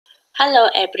Hello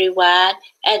everyone,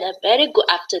 and a very good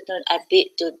afternoon I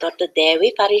bid to Dr.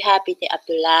 Dewi Fariha binti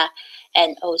Abdullah,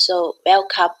 and also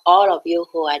welcome all of you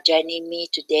who are joining me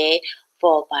today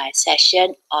for my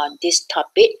session on this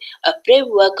topic, a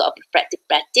framework of reflective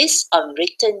practice on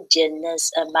written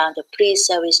journals among the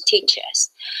pre-service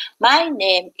teachers. My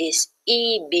name is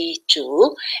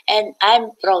EB2, and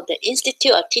I'm from the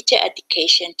Institute of Teacher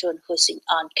Education Tun Hussein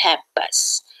on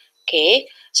campus. Okay,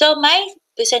 so my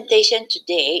presentation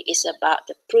today is about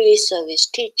the pre-service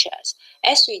teachers.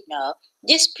 As we know,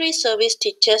 these pre-service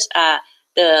teachers are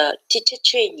the teacher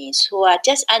trainees who are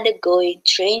just undergoing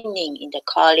training in the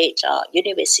college or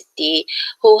university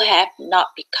who have not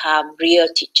become real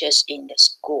teachers in the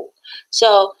school.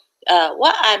 So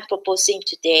what I'm proposing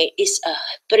today is a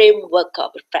framework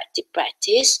of reflective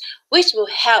practice which will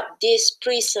help these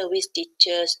pre-service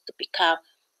teachers to become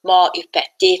more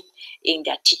effective in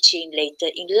their teaching later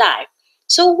in life.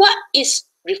 So what is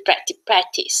reflective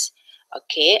practice?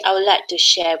 Okay, I would like to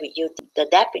share with you the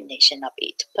definition of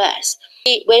it first.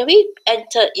 When we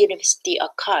enter university or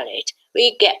college,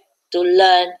 we get to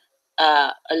learn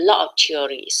a lot of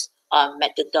theories on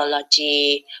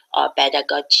methodology or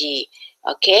pedagogy,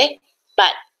 okay?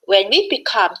 But when we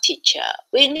become teacher,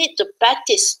 we need to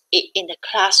practice it in the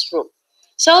classroom.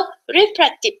 So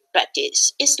reflective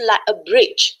practice is like a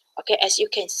bridge, okay, as you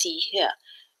can see here.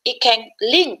 It can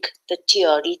link the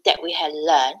theory that we have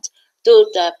learned to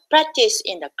the practice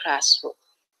in the classroom.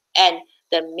 And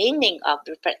the meaning of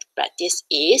reflective practice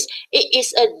is it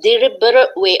is a deliberate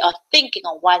way of thinking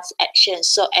on one's actions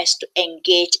so as to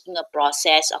engage in a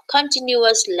process of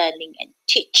continuous learning and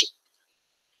teaching.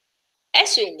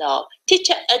 As we know,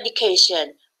 teacher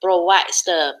education provides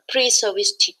the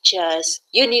pre-service teachers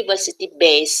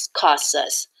university-based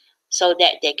courses so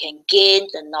that they can gain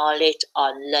the knowledge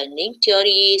on learning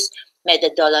theories,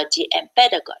 methodology, and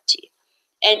pedagogy.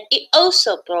 And it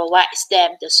also provides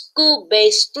them the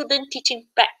school-based student teaching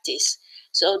practice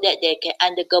so that they can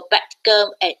undergo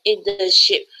practicum and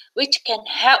internship, which can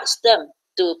help them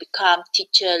to become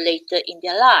teacher later in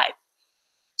their life.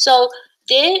 So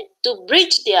to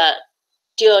bridge their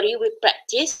theory with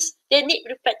practice, they need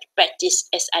reflective practice,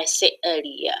 as I said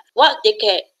earlier.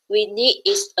 We need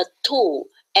is a tool,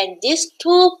 and this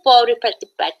tool for reflective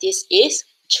practice is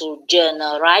through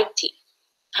journal writing.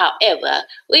 However,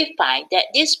 we find that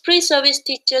these pre-service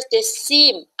teachers, they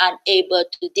seem unable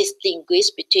to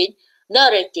distinguish between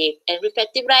narrative and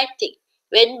reflective writing.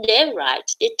 When they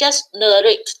write, they just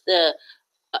narrate the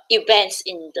events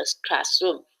in the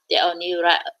classroom. They only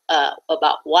write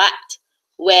about what,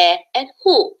 where, and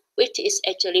who, which is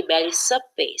actually very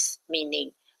surface,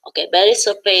 meaning, okay, very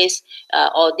surface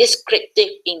or descriptive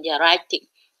in their writing.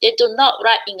 They do not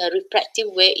write in a reflective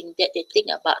way in that they think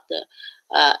about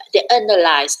they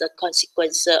analyze the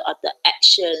consequences of the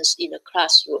actions in the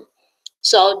classroom.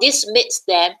 So this makes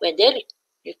them, when they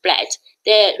reflect,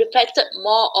 they reflected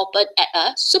more often at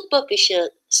a superficial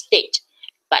stage,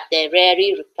 but they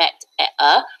rarely reflect at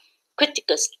a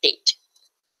critical state.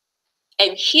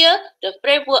 And here, the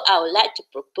framework I would like to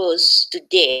propose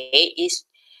today is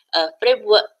a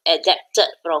framework adapted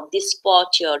from these four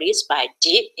theories by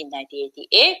Jeep in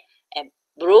 1988 and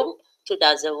Broom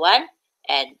 2001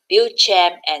 and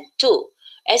Beauchamp and Tu.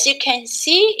 As you can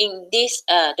see in this,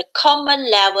 the common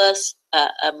levels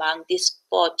among these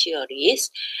four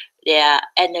theories, there are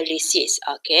analysis.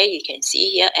 Okay, you can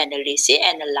see here analysis,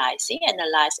 analyzing,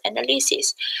 analyze,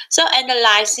 analysis. So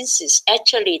analysis is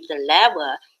actually the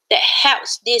level that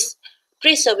helps these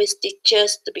pre-service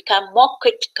teachers to become more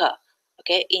critical,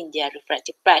 okay, in their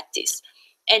reflective practice.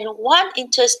 And one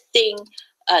interesting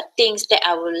things that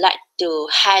I would like to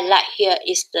highlight here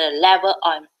is the level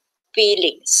on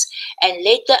feelings. And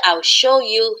later I'll show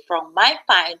you from my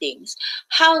findings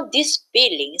how these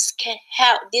feelings can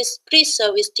help these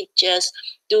pre-service teachers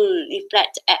to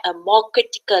reflect at a more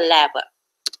critical level.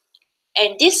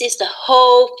 And this is the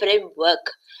whole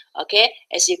framework. Okay,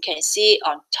 as you can see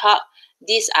on top,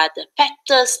 these are the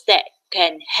factors that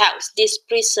can help this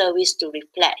pre-service to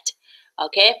reflect.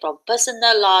 Okay, from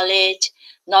personal knowledge,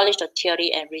 knowledge of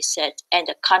theory and research, and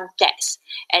the context.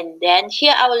 And then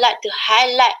here I would like to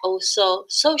highlight also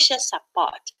social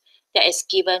support that is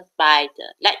given by the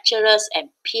lecturers and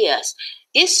peers.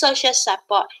 This social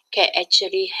support can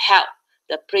actually help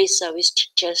the pre-service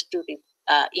teachers to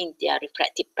in their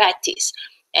reflective practice.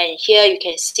 And here you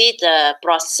can see the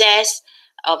process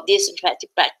of this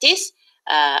reflective practice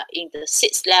in the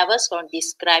 6 levels from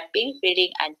describing,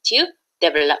 feeling until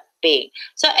developing.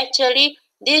 So actually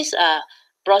this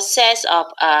process of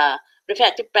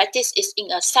reflective practice is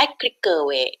in a cyclical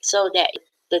way, so that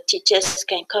the teachers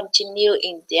can continue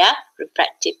in their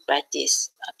reflective practice.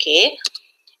 Okay,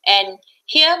 and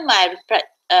here my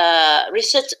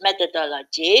research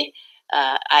methodology.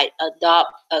 I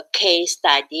adopt a case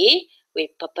study with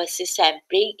purposive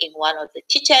sampling in one of the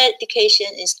teacher education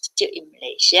institute in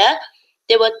Malaysia.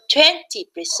 There were 20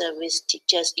 pre-service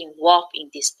teachers involved in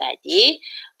this study,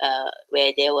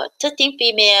 where there were 13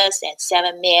 females and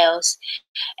 7 males,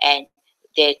 and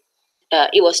it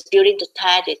was during the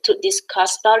time they took this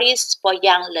course, stories for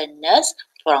young learners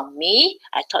from me.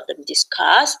 I taught them this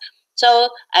course. So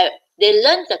they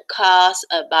learned the course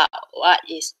about what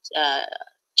is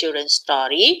children's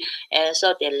story, and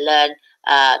also they learn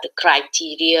the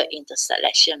criteria in the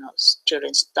selection of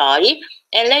children's story,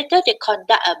 and later they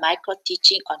conduct a micro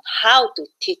teaching on how to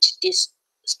teach these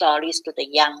stories to the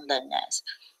young learners.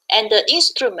 And the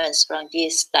instruments from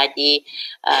this study,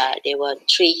 there were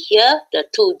 3 here, the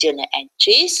 2 journal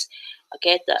entries,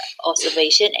 okay, the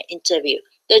observation and interview.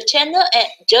 The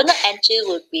journal entry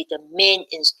would be the main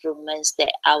instruments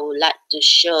that I would like to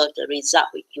share the result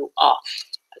with you all.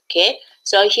 Okay,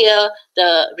 so here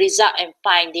the result and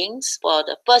findings for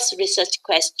the first research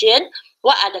question.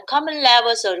 What are the common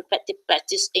levels of reflective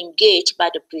practice engaged by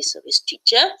the pre-service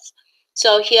teachers?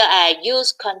 So here I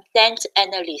use content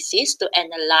analysis to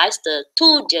analyze the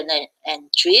 2 journal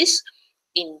entries.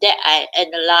 In that I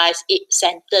analyze it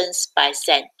sentence by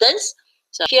sentence.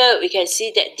 So here we can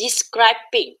see that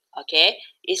describing, okay,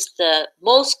 is the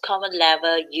most common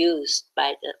level used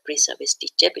by the pre-service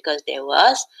teacher, because there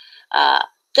was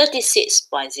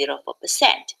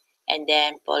 36.04%, and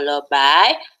then followed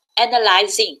by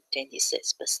analyzing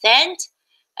 26%,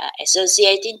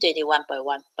 associating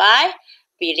 21.15%,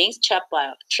 feelings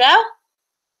 12.12%,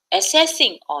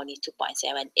 assessing only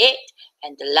 2.78%,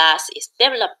 and the last is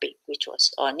developing, which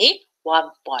was only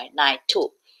 1.92%.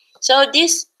 So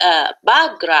this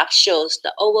bar graph shows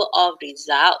the overall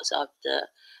results of the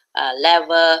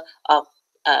level of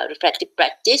reflective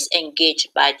practice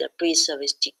engaged by the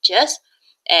pre-service teachers.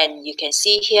 And you can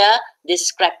see here,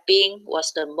 describing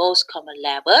was the most common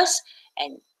levels,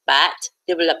 but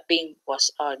developing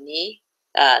was only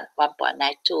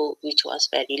 1.92, which was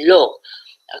very low.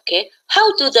 Okay,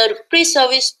 how do the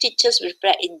pre-service teachers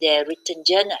reflect in their written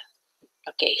journal?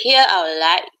 Okay, here I would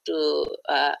like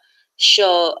to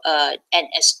show an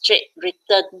extract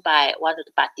written by one of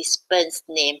the participants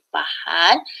named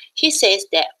Pahan. He says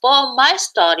that for my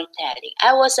storytelling,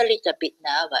 I was a little bit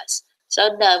nervous.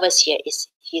 So nervous here is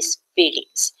his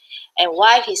feelings. And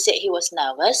why he said he was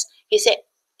nervous? He said,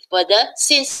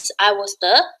 since I was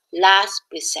the last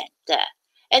presenter.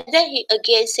 And then he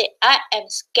again said, I am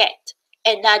scared.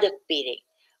 Another feeling,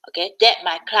 okay, that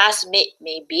my classmate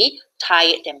may be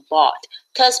tired and bored,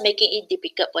 thus making it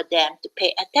difficult for them to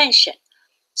pay attention.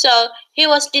 So he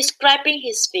was describing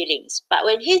his feelings, but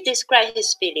when he described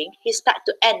his feeling, he started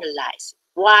to analyze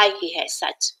why he had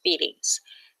such feelings.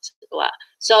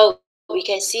 So we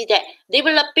can see that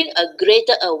developing a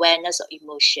greater awareness of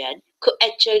emotion could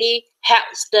actually help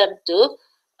them to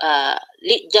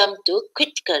lead them to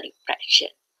critical reflection.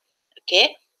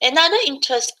 Okay. Another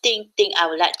interesting thing I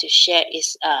would like to share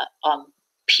is on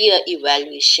peer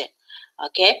evaluation.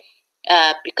 Okay,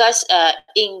 because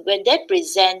when they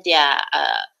present their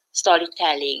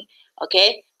storytelling,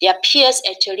 okay, their peers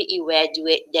actually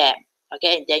evaluate them,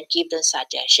 okay, and then give them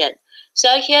suggestion.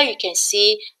 So here you can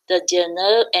see the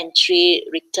journal entry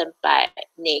written by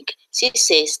Nick. She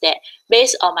says that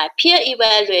based on my peer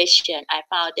evaluation, I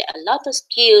found that a lot of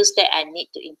skills that I need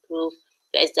to improve.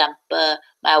 For example,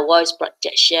 my voice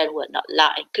projection was not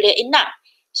loud and clear enough.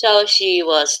 So she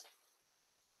was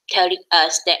telling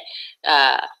us that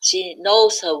she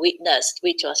knows her weakness,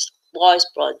 which was voice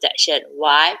projection.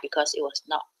 Why? Because it was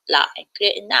not loud and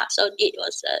clear enough. So it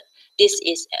was this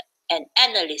is an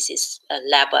analysis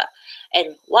level.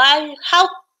 And why? How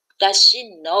does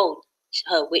she know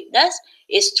her weakness?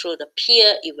 Is through the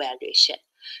peer evaluation.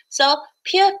 So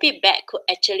peer feedback could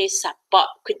actually support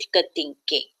critical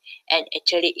thinking, and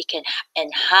actually it can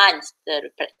enhance the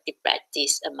reflective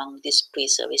practice among these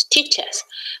pre-service teachers.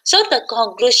 So the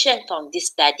conclusion from this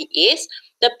study is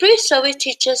the pre-service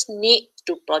teachers need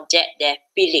to project their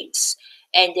feelings,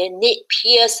 and they need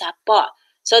peer support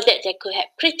so that they could have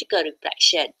critical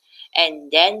reflection,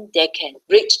 and then they can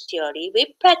bridge theory with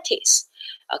practice.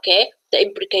 Okay, the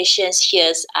implications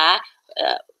here are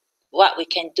what we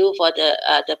can do for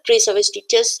the pre-service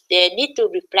teachers. They need to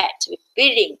reflect with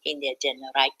feeling in their journal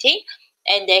writing,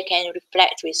 and they can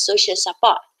reflect with social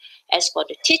support. As for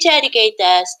the teacher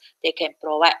educators, they can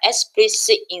provide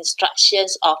explicit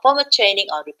instructions or formal training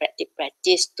on reflective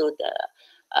practice to the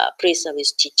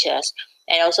pre-service teachers.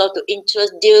 and also to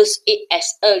introduce it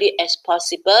as early as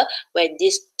possible when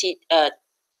this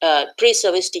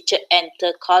pre-service teacher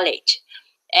enter college.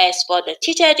 As for the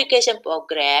teacher education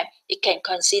program, it can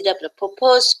consider the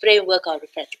proposed framework of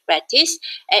reflective practice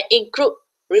and include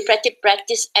reflective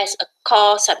practice as a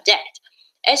core subject.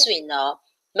 As we know,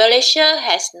 Malaysia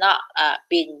has not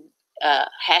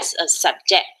has a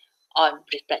subject on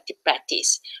reflective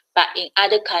practice, but in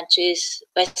other countries,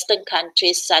 Western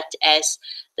countries such as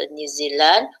the New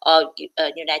Zealand or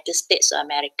United States of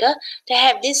America, they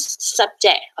have this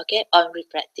subject, okay, on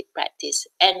reflective practice,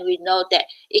 and we know that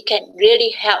it can really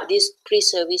help these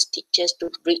pre-service teachers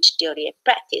to bridge theory and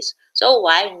practice. So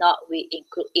why not we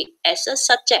include it as a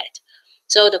subject?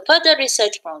 So the further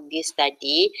research from this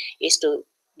study is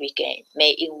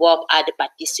may involve other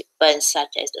participants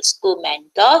such as the school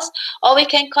mentors, or we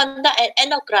can conduct an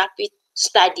ethnographic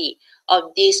study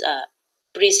on this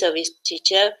pre-service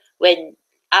teacher when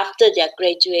after their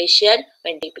graduation,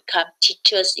 when they become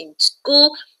teachers in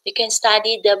school, you can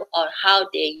study them on how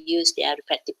they use their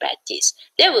reflective practice.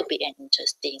 That will be an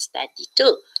interesting study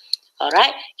too.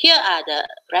 Alright, here are the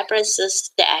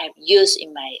references that I have used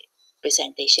in my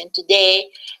presentation today.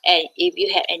 And if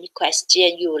you have any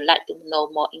question, you would like to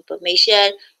know more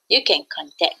information, you can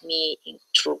contact me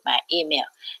through my email.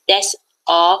 That's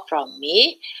all from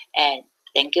me, and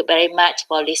thank you very much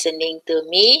for listening to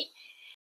me.